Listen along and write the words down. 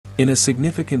In a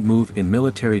significant move in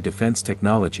military defense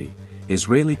technology,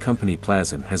 Israeli company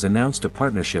Plasan has announced a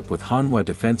partnership with Hanwha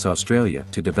Defence Australia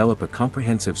to develop a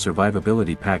comprehensive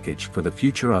survivability package for the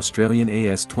future Australian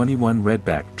AS21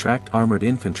 Redback Tracked Armoured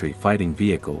Infantry Fighting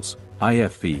Vehicles,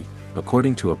 IFV,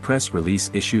 according to a press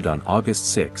release issued on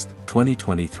August 6,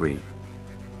 2023.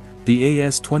 The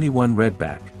AS21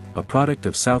 Redback, a product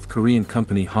of South Korean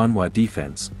company Hanwha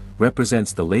Defense,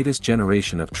 represents the latest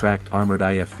generation of tracked armored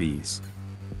IFVs.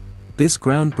 This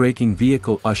groundbreaking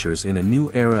vehicle ushers in a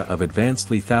new era of advanced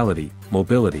lethality,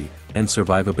 mobility, and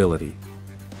survivability.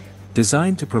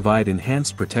 Designed to provide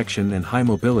enhanced protection and high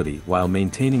mobility while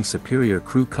maintaining superior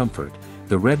crew comfort,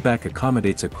 the Redback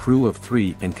accommodates a crew of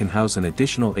 3 and can house an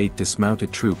additional 8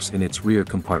 dismounted troops in its rear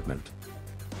compartment.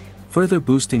 Further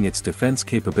boosting its defense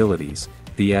capabilities,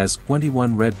 the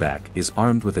AS21 Redback is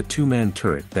armed with a 2-man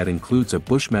turret that includes a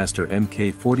Bushmaster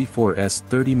Mk44S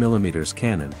 30mm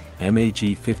cannon,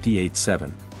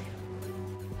 MAG-58-7,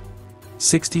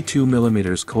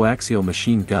 62mm coaxial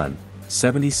machine gun,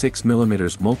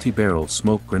 76mm multi-barrel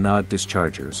smoke grenade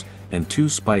dischargers, and 2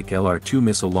 Spike LR2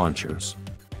 missile launchers.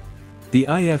 The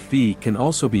IFV can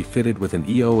also be fitted with an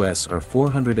EOS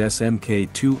R400S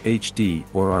Mk2 HD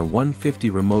or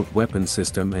R150 remote weapon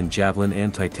system and Javelin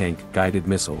anti-tank guided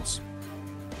missiles.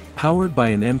 Powered by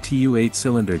an MTU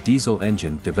 8-cylinder diesel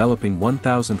engine developing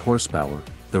 1,000 horsepower,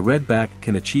 the Redback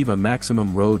can achieve a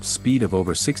maximum road speed of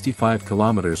over 65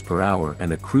 km per hour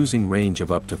and a cruising range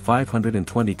of up to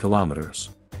 520 km.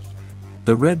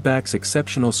 The Redback's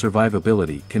exceptional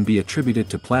survivability can be attributed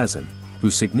to Plasan, who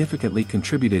significantly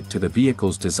contributed to the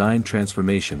vehicle's design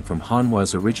transformation from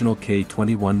Hanwha's original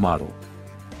K21 model.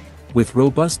 With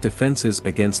robust defenses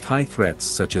against high threats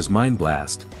such as mine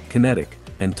blast, kinetic,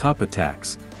 and top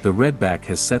attacks, the Redback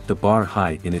has set the bar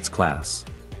high in its class.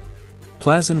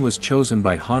 Plasan was chosen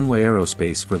by Hanwha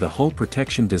Aerospace for the hull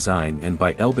protection design and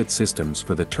by Elbit Systems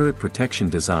for the turret protection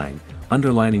design,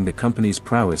 underlining the company's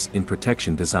prowess in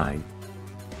protection design.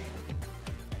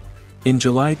 In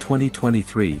July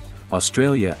 2023,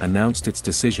 Australia announced its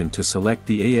decision to select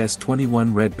the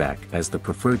AS21 Redback as the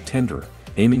preferred tenderer,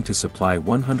 aiming to supply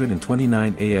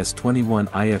 129 AS21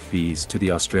 IFVs to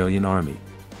the Australian Army.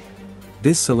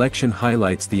 This selection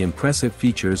highlights the impressive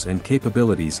features and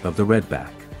capabilities of the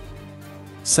Redback.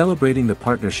 Celebrating the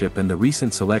partnership and the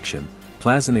recent selection,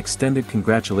 Plasan extended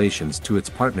congratulations to its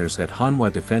partners at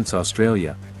Hanwha Defence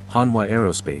Australia, Hanwha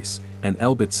Aerospace, and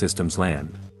Elbit Systems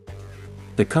Land.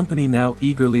 The company now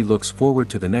eagerly looks forward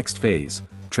to the next phase,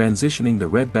 transitioning the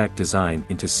Redback design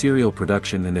into serial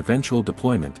production and eventual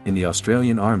deployment in the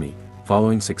Australian Army,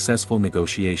 following successful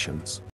negotiations.